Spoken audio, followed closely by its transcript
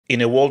in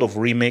a world of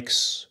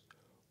remakes,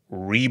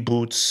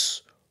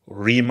 reboots,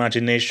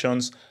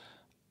 reimaginations,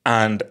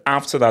 and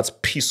after that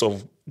piece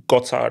of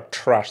gutter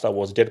trash that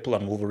was Deadpool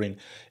and Wolverine,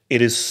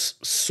 it is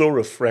so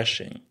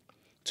refreshing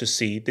to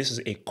see this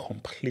is a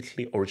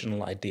completely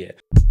original idea.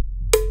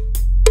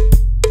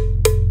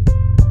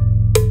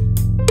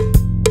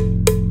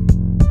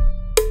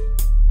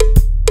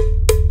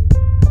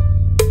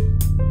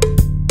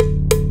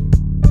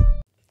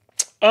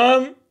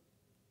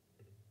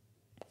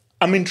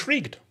 I'm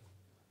intrigued.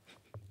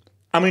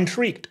 I'm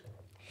intrigued.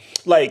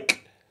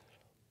 Like,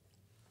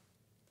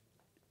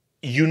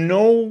 you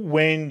know,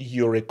 when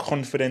you're a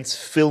confident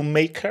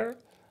filmmaker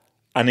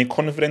and a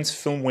confident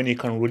film when you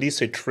can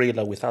release a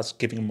trailer without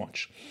giving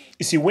much.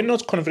 You see, when you're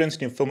not confident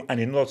in your film and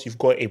you know that you've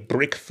got a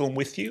brick film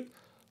with you,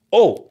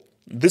 oh,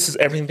 this is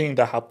everything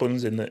that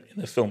happens in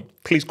the film.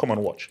 Please come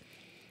and watch.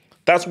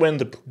 That's when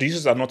the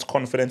producers are not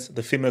confident,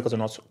 the filmmakers are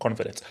not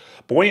confident.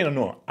 But when you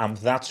know, I'm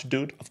that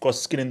dude, I've got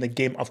skin in the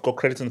game, I've got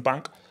credit in the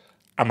bank,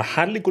 I'm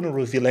hardly going to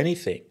reveal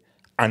anything,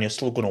 and you're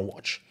still going to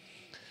watch.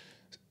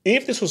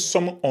 If this was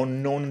some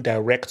unknown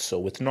director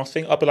with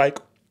nothing, I'd be like,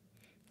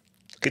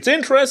 it's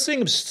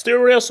interesting,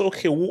 mysterious,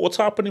 okay, what's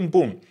happening?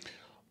 Boom.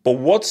 But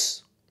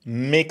what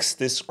makes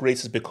this great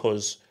is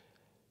because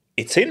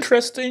it's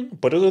interesting,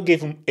 but it will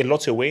give him a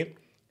lot away.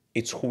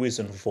 It's who is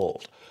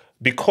involved.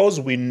 Because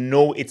we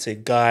know it's a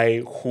guy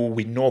who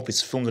we know of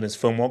his films and his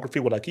filmography,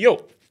 we're like,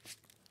 yo,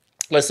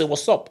 let's say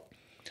what's up.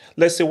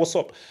 Let's say what's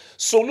up.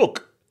 So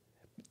look,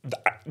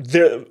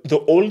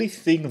 the only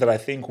thing that I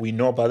think we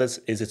know about this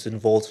is it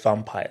involves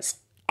vampires,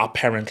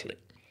 apparently.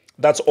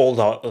 That's all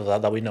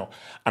that we know.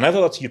 And I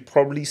thought you'd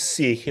probably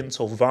see a hint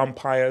of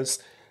vampires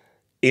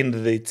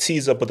in the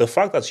teaser, but the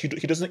fact that he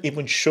doesn't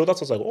even show that, I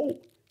was like, oh,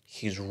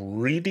 he's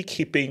really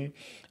keeping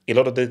a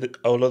lot of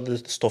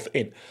the stuff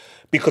in.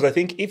 Because I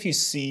think if you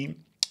see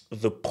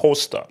the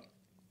poster,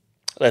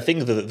 I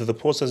think the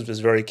poster is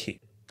very key.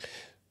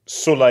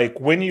 So like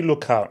when you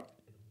look at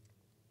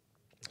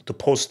the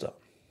poster,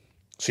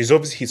 so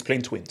he's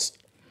playing twins.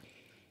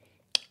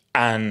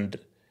 And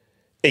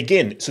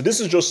again, so this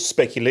is just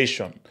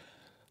speculation.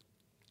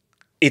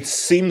 It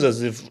seems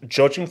as if,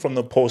 judging from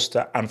the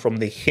poster and from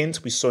the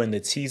hint we saw in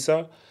the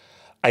teaser,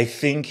 I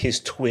think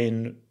his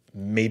twin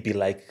may be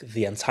like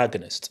the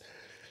antagonist.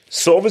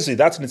 So obviously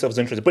that in itself is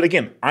interesting. But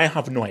again, I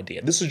have no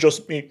idea. This is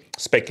just me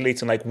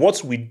speculating. Like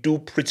what we do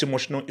pretty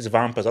much know is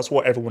vampires. That's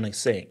what everyone is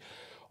saying.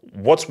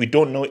 What we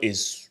don't know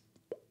is,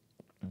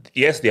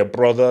 yes, they're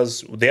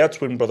brothers. They are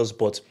twin brothers,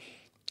 but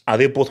are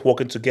they both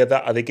working together?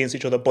 Are they against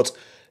each other? But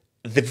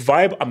the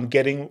vibe I'm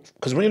getting,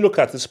 because when you look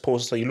at this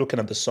poster, you're looking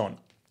at the sun.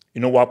 You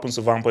know what happens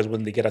to vampires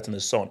when they get out in the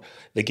sun?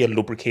 They get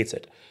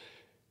lubricated.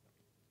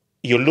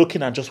 You're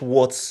looking at just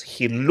what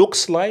he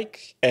looks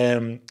like,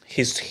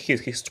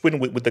 his twin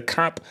with the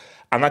cap,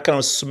 and that kind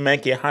of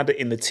smack you had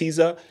in the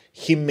teaser.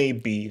 He may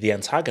be the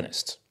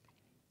antagonist.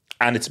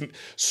 And it's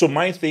so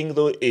my thing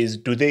though is,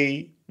 do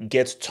they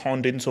get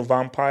turned into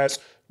vampires?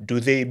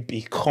 Do they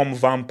become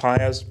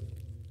vampires?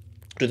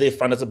 Do they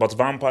find out about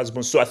vampires?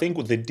 So I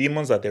think the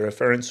demons that they're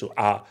referring to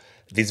are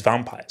these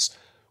vampires.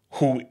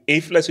 Who,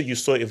 if let's say you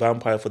saw a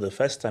vampire for the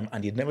first time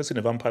and you'd never seen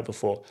a vampire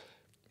before,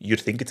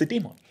 you'd think it's a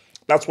demon.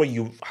 That's why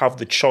you have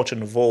the church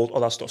involved,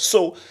 all that stuff.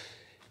 So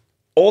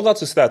all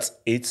that is that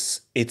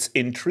it's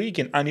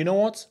intriguing. And you know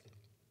what?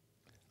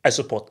 I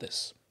support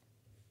this.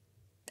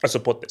 I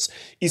support this.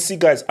 You see,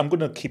 guys, I'm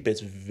going to keep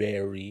it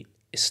very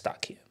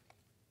stark here.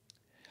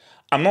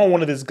 I'm not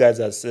one of these guys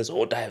that says,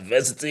 oh,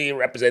 diversity,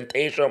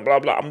 representation, blah,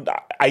 blah.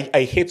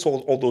 I hate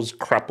all those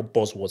crap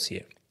buzzwords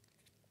here.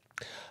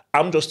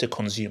 I'm just a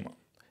consumer.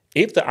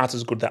 If the art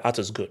is good, the art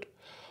is good.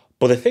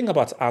 But the thing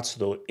about art,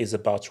 though, is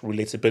about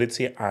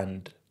relatability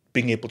and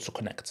being able to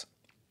connect.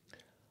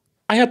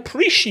 I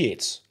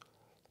appreciate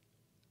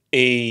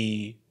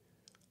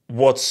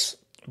what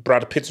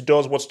Brad Pitt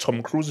does, what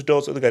Tom Cruise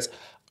does, other guys.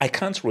 I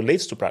can't relate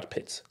to Brad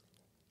Pitt.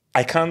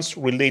 I can't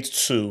relate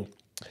to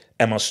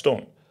Emma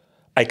Stone.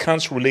 I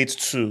can't relate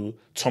to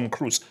Tom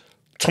Cruise.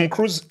 Tom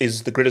Cruise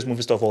is the greatest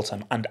movie star of all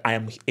time, and I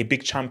am a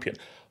big champion.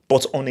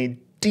 But on a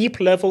deep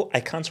level, I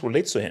can't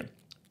relate to him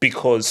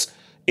because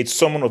it's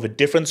someone of a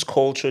different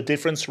culture,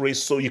 different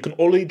race, so you can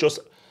only just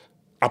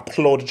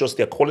applaud just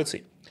their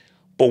quality.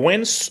 But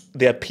when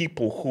there are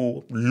people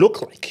who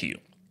look like you,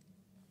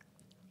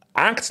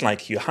 act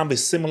like you, have a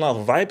similar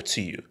vibe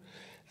to you,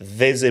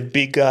 there's a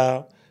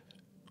bigger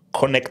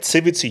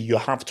connectivity you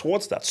have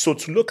towards that. So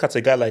to look at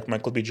a guy like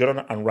Michael B.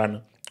 Jordan and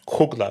Ryan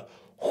Coogler,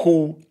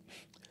 who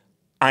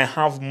I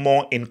have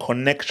more in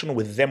connection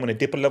with them on a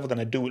deeper level than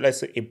I do, let's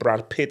say, a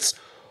Brad Pitt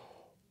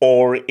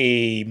or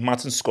a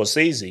Martin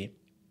Scorsese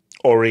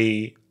or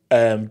a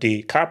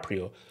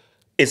DiCaprio,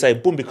 it's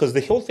like boom, because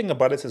the whole thing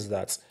about it is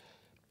that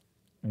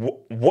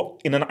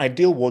what in an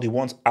ideal world, you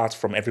want art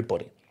from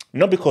everybody.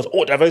 Not because,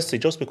 oh, diversity,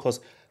 just because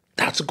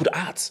that's good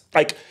art.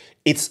 Like,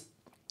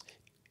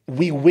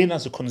 we win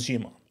as a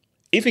consumer.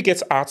 If it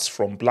gets arts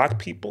from Black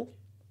people,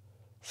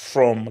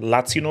 from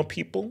Latino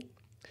people,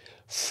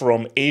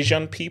 from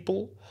Asian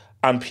people,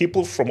 and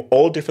people from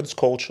all different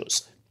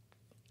cultures,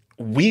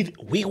 we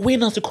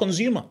win as a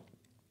consumer.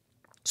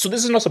 So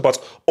this is not about,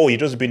 oh, you're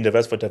just being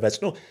diverse for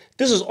diverse. No,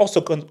 this is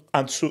also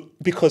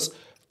because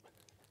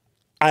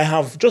I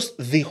have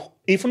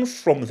even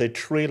from the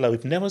trailer,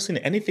 we've never seen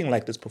anything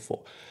like this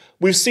before.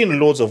 We've seen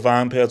loads of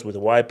vampires with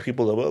white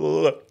people, blah, blah,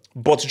 blah, blah.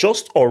 But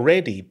just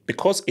already,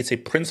 because it's a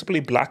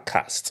principally black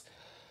cast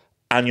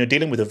and you're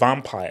dealing with the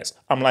vampires,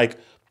 I'm like,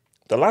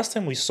 the last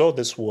time we saw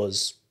this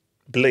was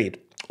Blade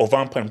or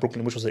Vampire in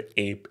Brooklyn, which was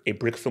a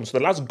brick film. So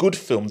the last good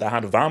film that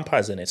had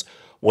vampires in it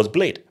was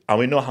Blade. And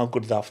we know how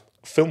good that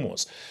film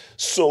was.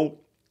 So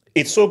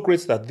it's so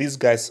great that these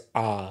guys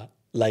are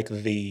like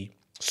the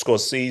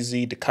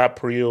Scorsese,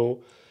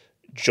 DiCaprio,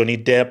 Johnny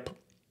Depp,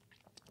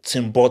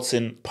 Tim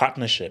Burton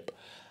partnership.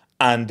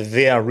 And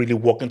they are really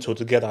working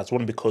together as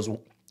one because,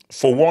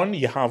 for one,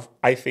 you have,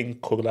 I think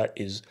Coogler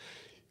is,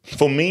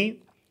 for me,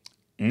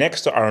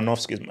 next to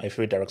Aronofsky is my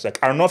favorite director. Like,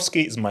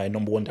 Aronofsky is my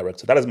number one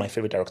director. That is my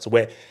favorite director,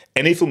 where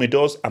any film he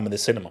does, I'm in the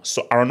cinema.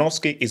 So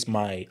Aronofsky is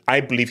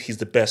I believe he's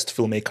the best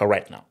filmmaker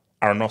right now.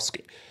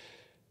 Aronofsky.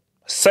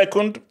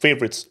 Second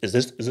favorite is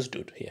this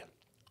dude here,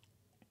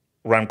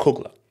 Ryan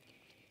Coogler.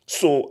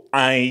 So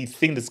I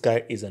think this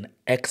guy is an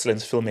excellent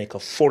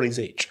filmmaker for his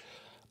age.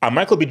 And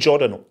Michael B.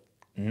 Jordan,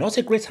 not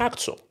a great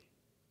actor.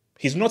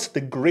 He's not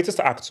the greatest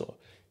actor.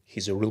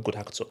 He's a real good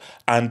actor.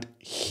 And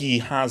he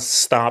has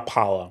star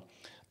power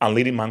and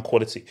leading man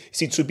quality.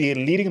 See, to be a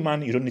leading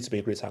man, you don't need to be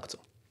a great actor.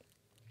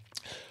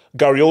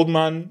 Gary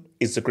Oldman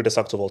is the greatest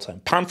actor of all time.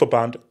 Pound for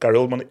pound, Gary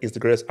Oldman is the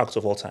greatest actor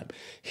of all time.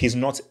 He's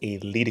not a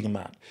leading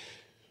man.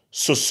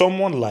 So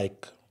someone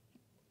like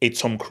a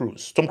Tom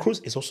Cruise. Tom Cruise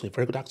is also a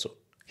very good actor.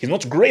 He's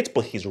not great,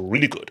 but he's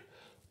really good.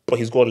 But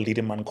he's got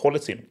leading man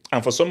quality.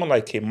 And for someone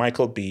like a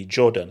Michael B.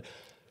 Jordan,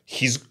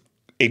 he's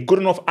a good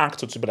enough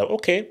actor to be like,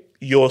 okay,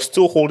 you're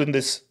still holding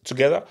this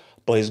together,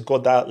 but he's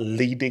got that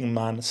leading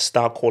man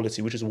star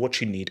quality, which is what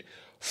you need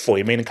for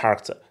a main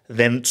character.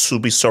 Then to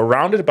be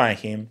surrounded by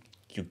him,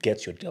 you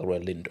get your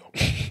Delroy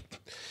Lindo.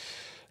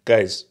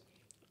 Guys,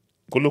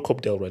 go look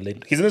up Delroy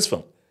Lindo. He's in this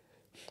film.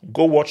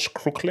 Go watch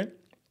Crooklyn.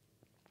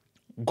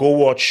 Go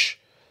watch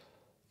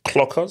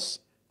Clockers.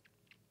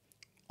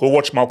 Go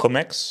watch Malcolm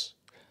X.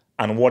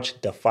 And watch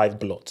The Five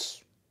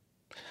Bloods.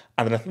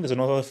 And then I think there's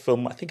another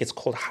film, I think it's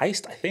called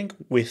Heist, I think,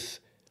 with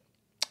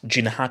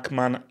Gene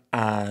Hackman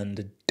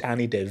and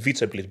Danny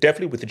DeVito, I believe.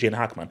 Definitely with Gene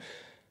Hackman.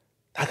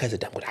 That guy's a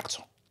damn good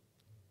actor.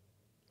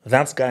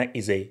 That guy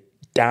is a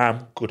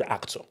damn good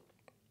actor.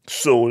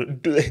 So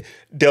Delroy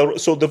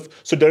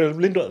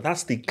Lindo,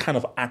 that's the kind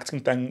of acting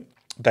thing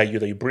that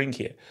you bring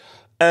here.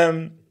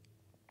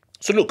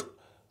 So look,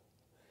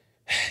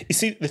 you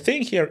see, the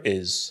thing here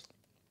is,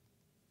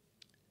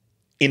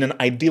 in an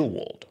ideal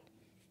world,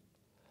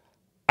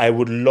 I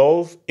would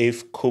love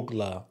if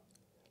Coogler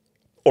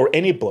or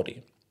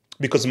anybody,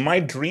 because my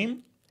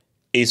dream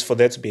is for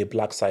there to be a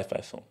black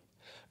sci-fi film.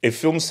 A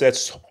film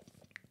set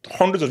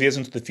hundreds of years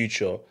into the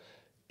future.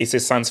 It's a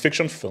science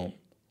fiction film,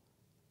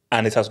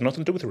 and it has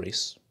nothing to do with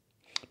race,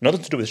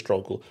 nothing to do with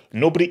struggle.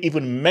 Nobody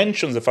even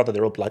mentions the fact that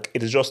they're all black.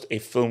 It is just a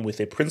film with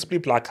a principally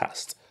black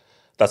cast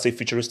that's a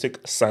futuristic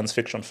science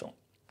fiction film.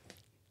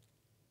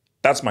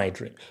 That's my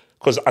dream.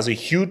 Because as a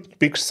huge,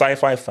 big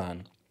sci-fi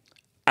fan,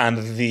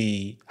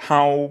 and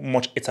how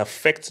much it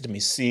affected me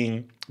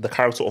seeing the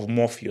character of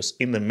Morpheus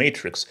in The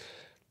Matrix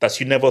that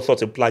you never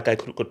thought a black guy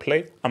could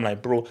play, I'm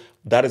like, bro,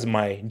 that is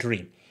my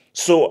dream.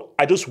 So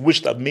I just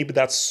wish that maybe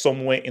that's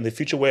somewhere in the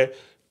future where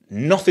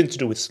nothing to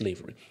do with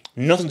slavery,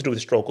 nothing to do with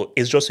struggle.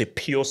 It's just a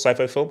pure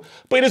sci-fi film.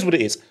 But it is what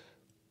it is.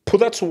 Put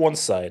that to one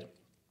side.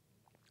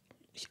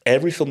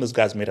 Every film this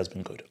guy's made has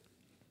been good.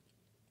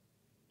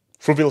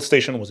 Fruitvale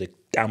Station was a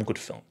damn good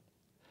film.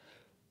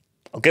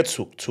 I'll get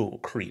to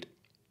Creed.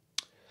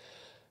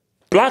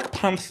 Black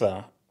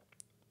Panther,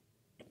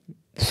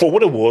 for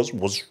what it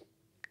was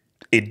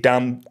a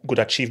damn good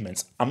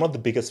achievement. I'm not the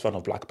biggest fan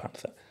of Black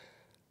Panther.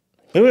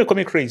 Maybe we're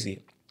coming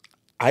crazy.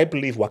 I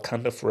believe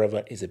Wakanda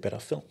Forever is a better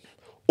film.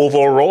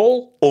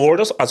 Overall,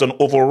 just as an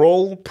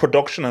overall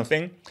production and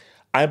thing,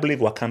 I believe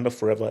Wakanda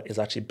Forever is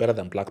actually better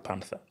than Black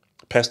Panther,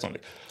 personally.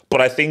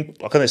 But I think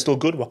Wakanda is still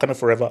good. Wakanda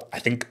Forever, I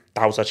think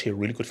that was actually a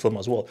really good film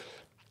as well.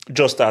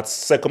 Just that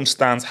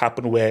circumstance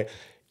happened where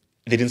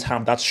they didn't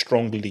have that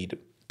strong lead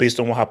based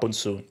on what happened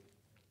to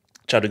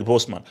Chadwick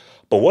Boseman.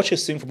 But what you're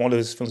seeing from all of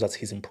these films is that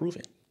he's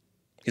improving.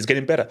 He's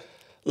getting better.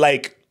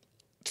 Like,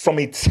 from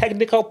a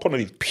technical point of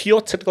view,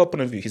 pure technical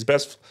point of view, his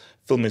best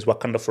film is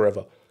Wakanda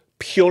Forever.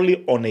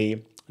 Purely on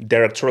a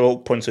directorial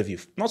point of view.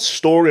 Not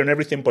story and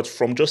everything, but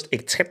from just a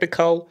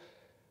technical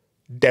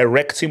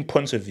directing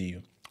point of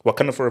view,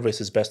 Wakanda Forever is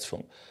his best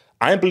film.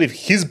 I believe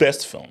his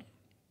best film,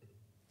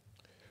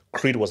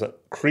 Creed,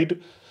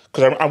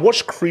 because I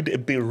watched Creed a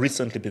bit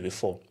recently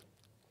before.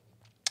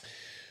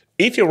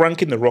 If you're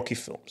ranking the Rocky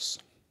films,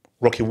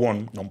 Rocky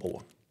 1, number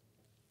 1.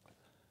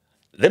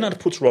 Then I'd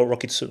put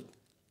Rocky 2.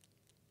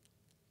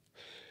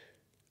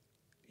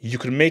 You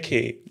could make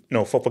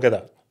forget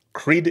that.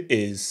 Creed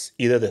is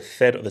either the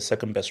third or the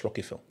second best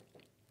Rocky film.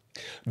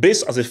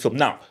 Based as a film.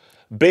 Now,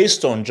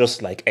 based on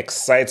just like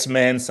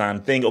excitement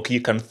and think, okay,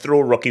 you can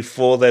throw Rocky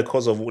 4 there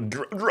because of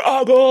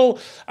Drago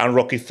and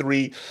Rocky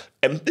 3.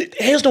 And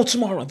there's no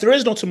tomorrow. There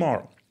is no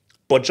tomorrow.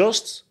 But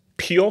just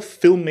pure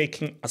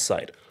filmmaking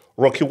aside,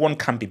 Rocky 1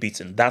 can't be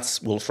beaten. That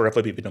will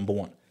forever be number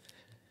one.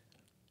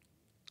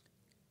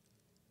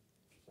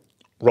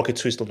 Rocky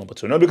 2 is still number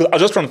two. No, because I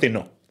was just trying to think,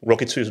 no,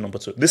 Rocky 2 is number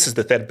two. This is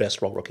the third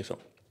best Rocky film.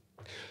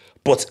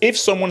 But if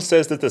someone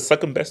says that the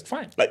second best,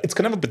 fine. Like, it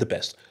can never be the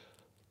best.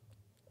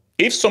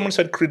 If someone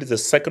said Creed is the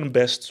second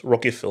best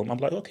Rocky film, I'm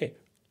like, okay.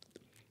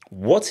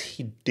 What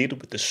he did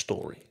with the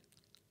story,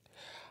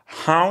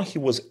 how he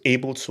was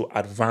able to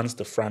advance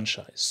the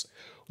franchise,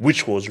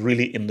 which was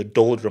really in the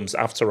doldrums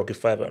after Rocky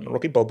 5 and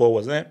Rocky Balboa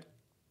was there.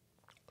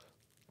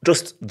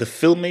 Just the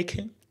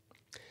filmmaking,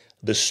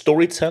 the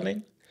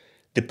storytelling,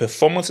 the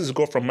performances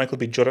got from Michael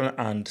B. Jordan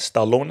and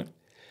Stallone,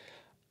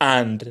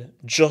 and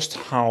just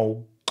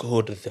how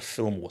good the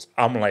film was.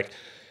 I'm like,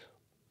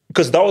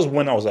 because that was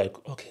when I was like,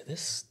 okay,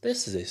 this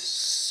is a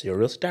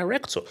serious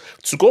director.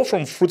 To go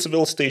from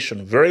Fruitvale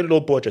Station, very low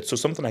budget, to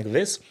something like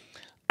this,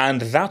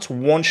 and that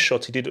one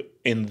shot he did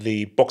in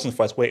the boxing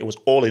fights where it was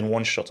all in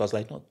one shot, I was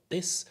like, no,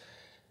 this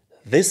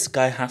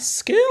guy has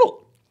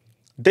skill.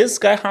 This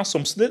guy has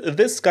some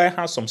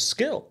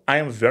skill. I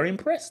am very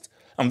impressed.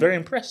 I'm very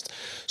impressed.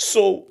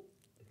 So,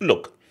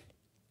 look,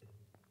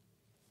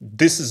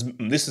 this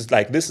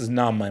is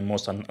now my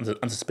most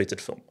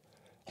anticipated film,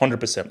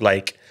 100%.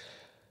 Like,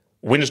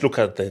 when you just look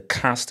at the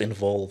cast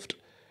involved,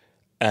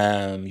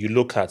 you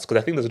look at, because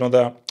I think there's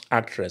another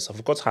actress, I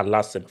forgot her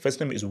last name. First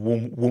name is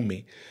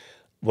Wumi,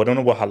 but I don't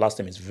know what her last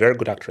name is. Very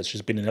good actress.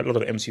 She's been in a lot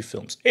of MCU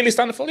films. Haley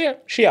Stanfield,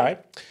 yeah,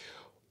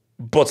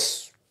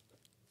 But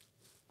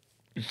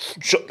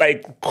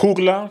like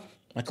Coogler,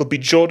 Michael B.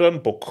 Jordan,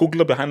 but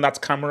Coogler behind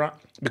that camera,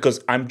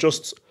 because I'm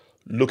just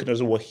looking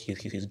at what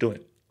he's doing.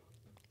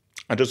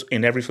 And just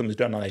in every film he's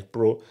doing, I'm like,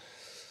 bro,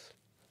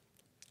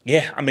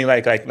 yeah, I mean,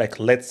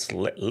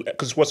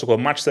 because what's it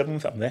called? March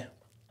 7th, I'm there.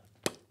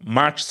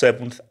 March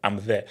 7th, I'm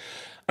there.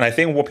 And I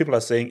think what people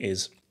are saying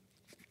is,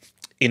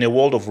 in a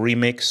world of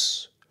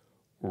remakes,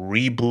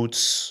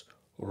 reboots,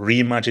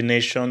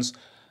 reimaginations,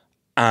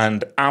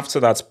 and after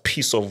that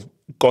piece of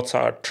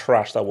gutter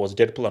trash that was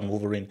Deadpool and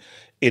Wolverine,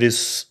 it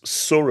is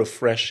so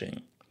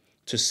refreshing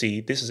to see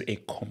this is a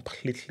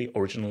completely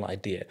original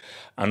idea.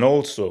 And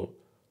also,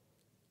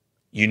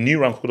 you knew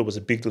Ryan Coogler was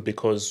a big deal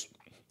because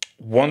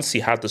once he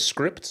had the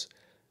script,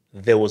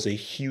 there was a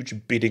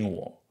huge bidding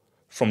war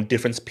from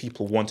different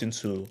people wanting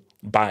to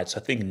buy it. So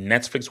I think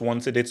Netflix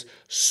wanted it,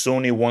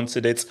 Sony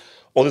wanted it,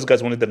 all these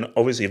guys wanted it, and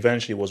obviously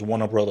eventually it was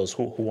Warner Brothers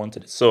who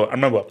wanted it. So I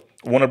remember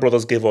Warner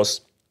Brothers gave us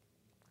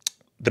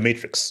The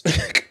Matrix.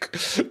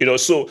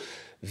 So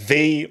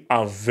they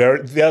are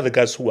the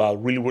guys who are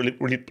really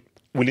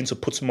willing to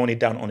put money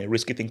down on a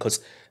risky thing,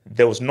 because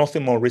there was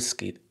nothing more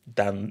risky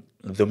than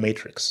The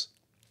Matrix,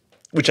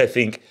 which I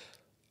think,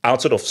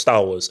 outside of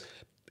Star Wars,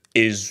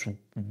 is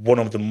one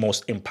of the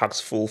most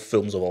impactful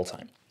films of all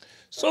time.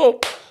 So,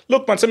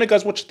 look, man, tell me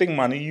guys what you think,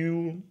 man. Are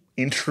you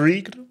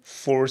intrigued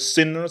for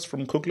Sinners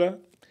from Coogler?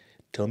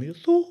 Tell me your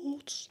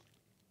thoughts.